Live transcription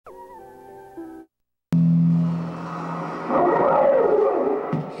I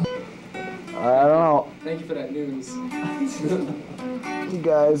don't know. Thank you for that news. You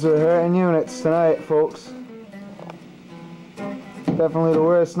guys are hurting units tonight, folks. Definitely the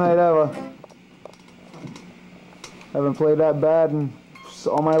worst night ever. Haven't played that bad in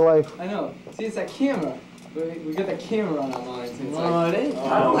all my life. I know. See, it's that camera. We got that camera on our minds. It's No, it ain't.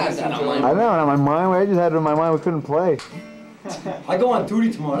 I don't have that on my mind. I don't have it on my mind. I just had it in my mind we couldn't play. I go on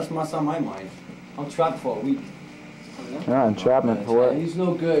duty tomorrow. That's what's on my mind. I'm trapped for a week. You're not entrapment for what? He's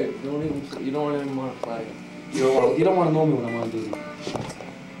no good. You don't even want to play. You don't want to know me when I'm on duty.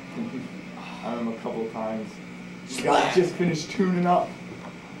 I remember a couple of times. Just finished tuning up.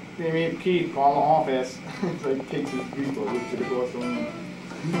 They made Pete call the office. So he takes his people, looks to the door someone.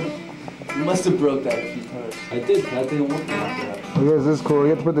 You must have broke that a few times. I did. That didn't work after that. Look at this cool.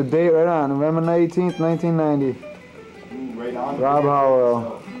 You get to put the date right on. November 19th, 1990. Ooh, right on. Rob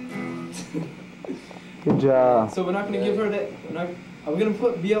Howell. Good job. So we're not going to give her that. Are we going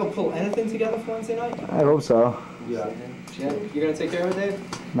to be able to pull anything together for Wednesday night? I hope so. Yeah. Yeah. You're going to take care of it,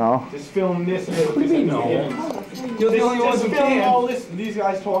 Dave? No. Just film this. What do you mean, no? You're the only one Just who film can. all this. These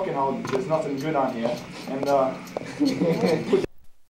guys talking. How there's nothing good on here, and